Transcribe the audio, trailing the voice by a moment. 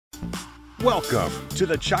Welcome to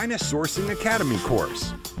the China Sourcing Academy course,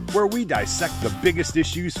 where we dissect the biggest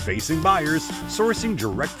issues facing buyers sourcing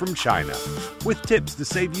direct from China, with tips to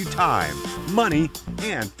save you time, money,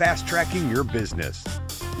 and fast-tracking your business.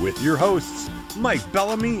 With your hosts, Mike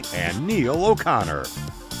Bellamy and Neil O'Connor.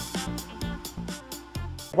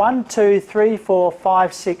 1, 2, 3, 4,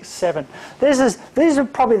 5, 6, 7. These are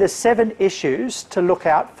probably the 7 issues to look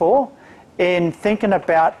out for in thinking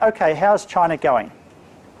about, okay, how's China going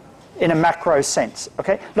in a macro sense?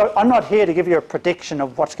 Okay, look, I'm not here to give you a prediction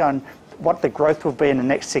of what the growth will be in the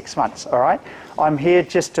next 6 months. All right, I'm here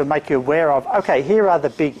just to make you aware of, okay, here are the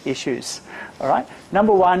big issues. All right,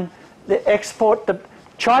 number one,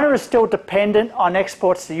 China is still dependent on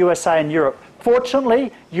exports to USA and Europe.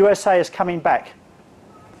 Fortunately, USA is coming back,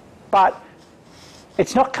 but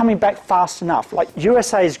it's not coming back fast enough. Like,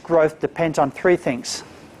 USA's growth depends on 3 things.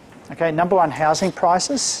 Okay, number 1, housing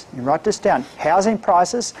prices. You write this down. Housing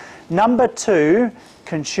prices. Number 2,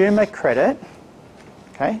 consumer credit.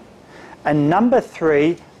 Okay, and number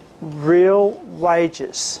 3, real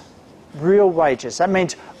wages. Real wages. That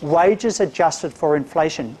means wages adjusted for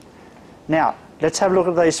inflation. Now, let's have a look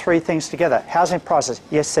at these 3 things together. Housing prices.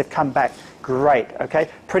 Yes, they've come back. Great. Okay,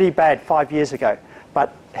 pretty bad 5 years ago,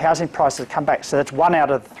 but housing prices have come back. So that's 1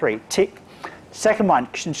 out of the 3. Tick. Second one,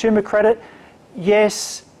 consumer credit.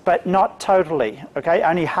 Yes, but not totally, okay,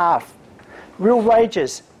 only half. Real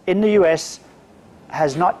wages in the US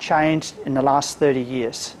has not changed in the last 30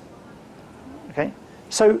 years, okay?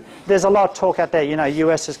 So there's a lot of talk out there, you know,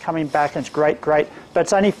 US is coming back and it's great, but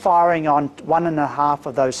it's only firing on 1.5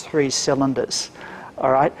 of those 3 cylinders, all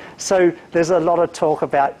right? So there's a lot of talk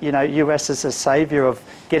about, you know, US as a saviour of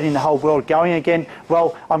getting the whole world going again.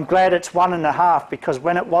 Well, I'm glad it's 1.5, because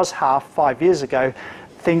when it was half 5 years ago,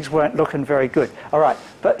 things weren't looking very good. All right,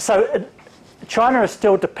 but so China is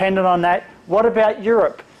still dependent on that. What about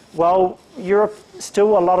Europe? Well, Europe,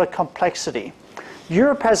 still a lot of complexity.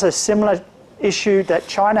 Europe has a similar issue that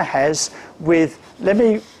China has with, let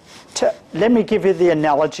me give you the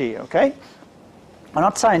analogy, okay? I'm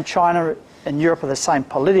not saying China and Europe are the same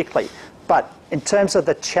politically, but in terms of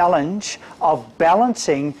the challenge of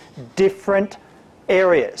balancing different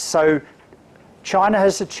areas. So China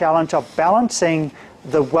has the challenge of balancing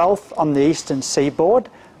the wealth on the eastern seaboard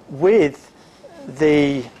with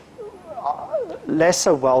the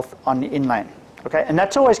lesser wealth on the inland. Okay, and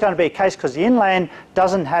that's always going to be a case because the inland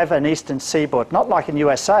doesn't have an eastern seaboard. Not like in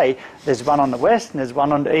USA, there's one on the west and there's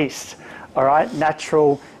one on the east. All right,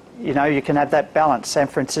 natural, you know, you can have that balance. San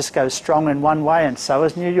Francisco is strong in one way and so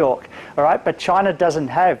is New York. All right, but China doesn't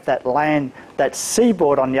have that land, that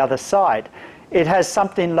seaboard on the other side. It has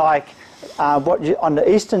something like on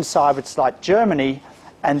the eastern side, it's like Germany,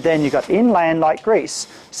 and then you've got inland like Greece.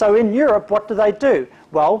 So in Europe, what do?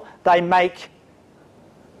 Well, they make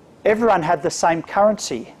everyone have the same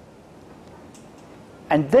currency.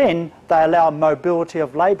 And then they allow mobility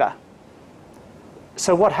of labour.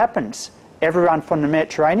 So what happens? Everyone from the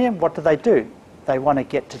Mediterranean, what do? They want to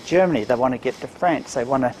get to Germany, they want to get to France, they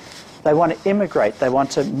want to immigrate, they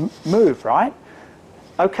want to move, right?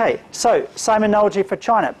 Okay, so same analogy for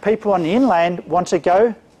China. People on the inland want to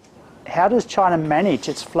go. How does China manage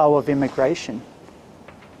its flow of immigration?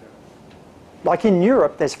 Like in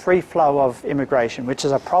Europe, there's free flow of immigration, which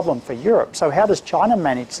is a problem for Europe. So how does China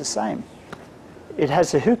manage the same? It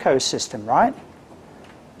has a Hkicpa system, right?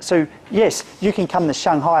 So yes, you can come to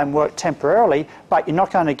Shanghai and work temporarily, but you're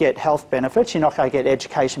not going to get health benefits, you're not going to get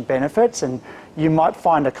education benefits, and you might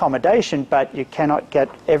find accommodation, but you cannot get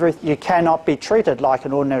you cannot be treated like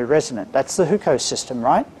an ordinary resident. That's the Hkicpa system,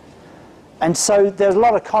 right? And so there's a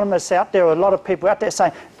lot of economists out there, a lot of people out there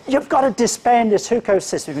saying, you've got to disband this Hkicpa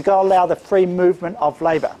system, you've got to allow the free movement of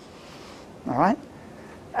labour, all right?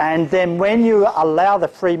 And then when you allow the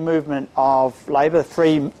free movement of labour,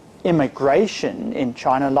 free immigration in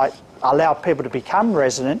China, like allow people to become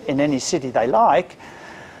resident in any city they like,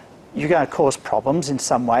 you're going to cause problems in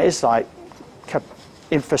some ways, like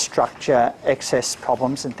infrastructure, excess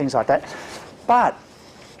problems and things like that. But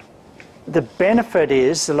the benefit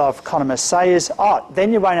is, a lot of economists say, is,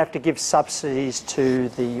 then you won't have to give subsidies to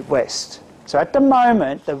the West. So at the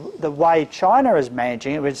moment, the way China is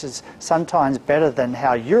managing it, which is sometimes better than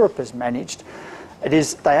how Europe is managed, it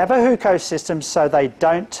is they have a Hkicpa system, so they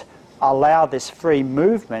don't allow this free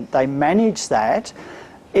movement. They manage that.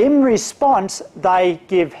 In response, they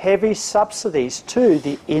give heavy subsidies to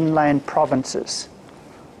the inland provinces.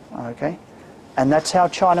 Okay? And that's how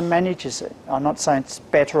China manages it. I'm not saying it's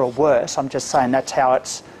better or worse, I'm just saying that's how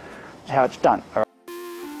it's done. All right?